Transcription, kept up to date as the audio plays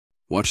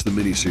Watch the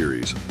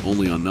miniseries,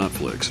 only on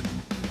Notflix.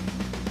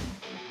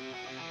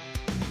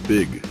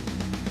 Big.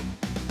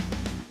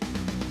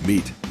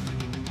 Meet.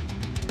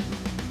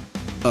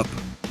 Up.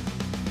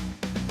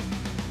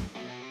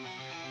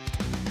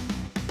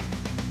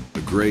 A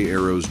Gray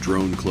Arrows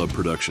Drone Club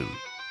production.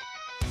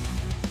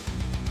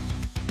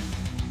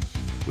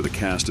 With a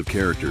cast of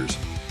characters.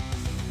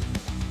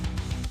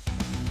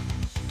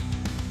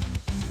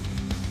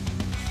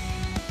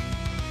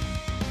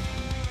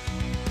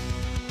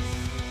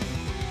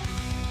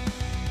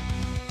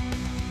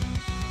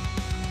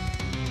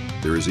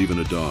 There is even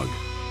a dog.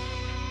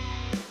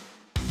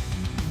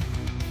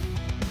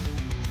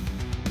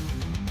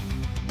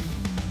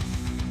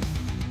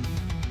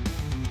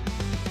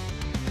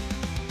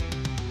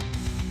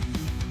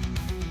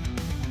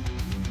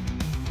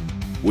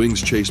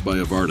 Wings chased by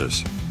a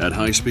Vardis at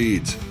high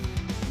speeds.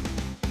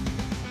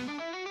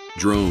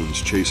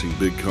 Drones chasing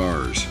big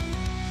cars.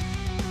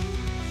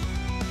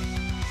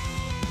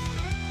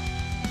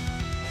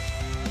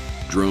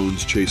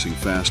 Drones chasing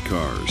fast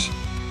cars.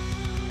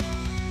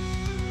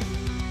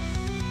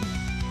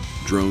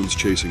 Drones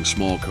chasing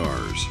small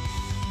cars.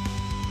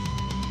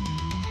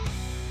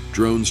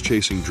 Drones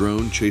chasing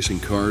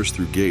cars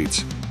through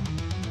gates.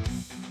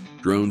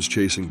 Drones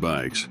chasing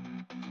bikes.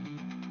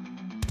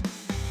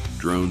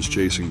 Drones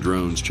chasing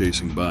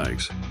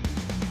bikes.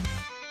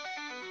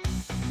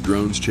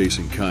 Drones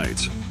chasing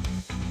kites.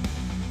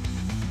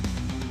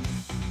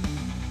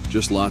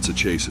 Just lots of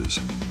chases.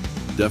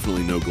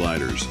 Definitely no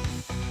gliders.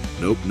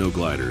 Nope, no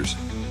gliders.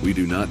 We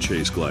do not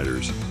chase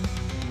gliders.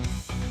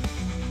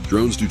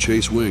 Drones do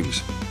chase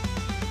wings.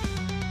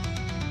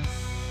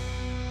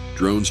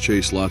 Drones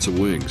chase lots of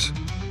wings,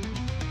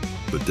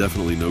 but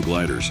definitely no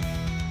gliders.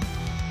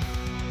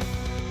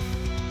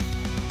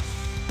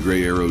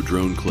 Gray Arrow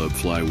Drone Club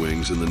fly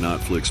wings in the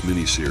Notflix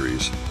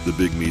miniseries, The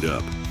Big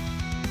Meetup.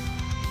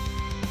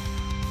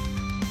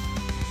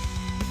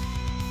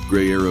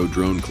 Gray Arrow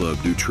Drone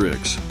Club do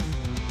tricks.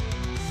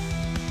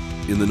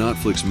 In the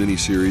Notflix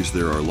miniseries,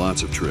 there are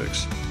lots of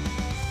tricks.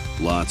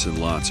 Lots and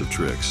lots of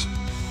tricks.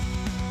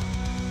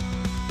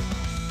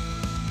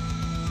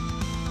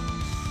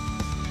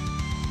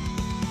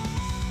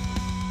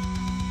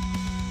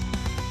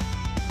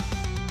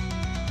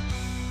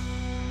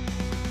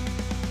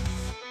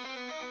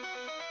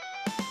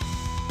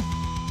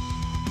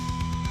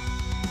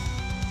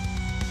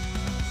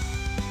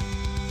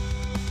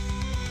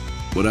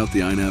 What about the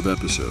INAV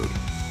episode?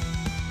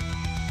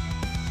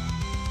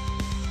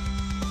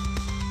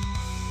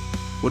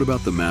 What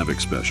about the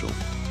Mavic special?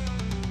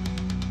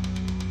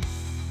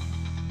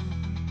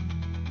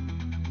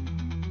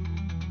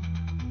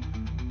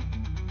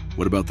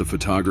 What about the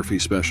photography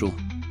special?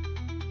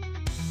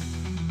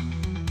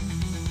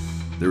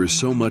 There is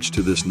so much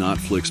to this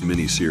Notflix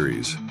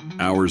miniseries,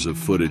 hours of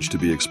footage to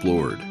be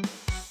explored.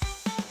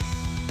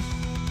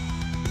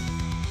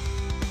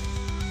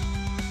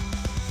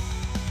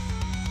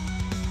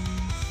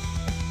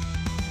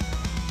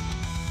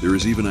 There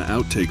is even an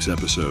outtakes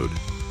episode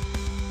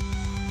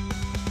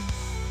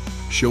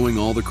showing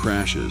all the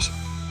crashes,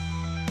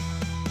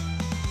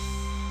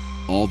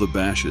 all the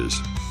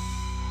bashes.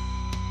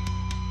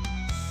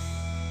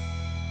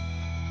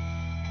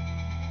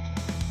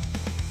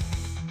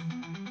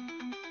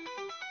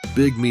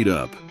 Big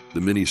Meetup, the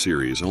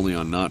miniseries only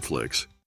on Notflix.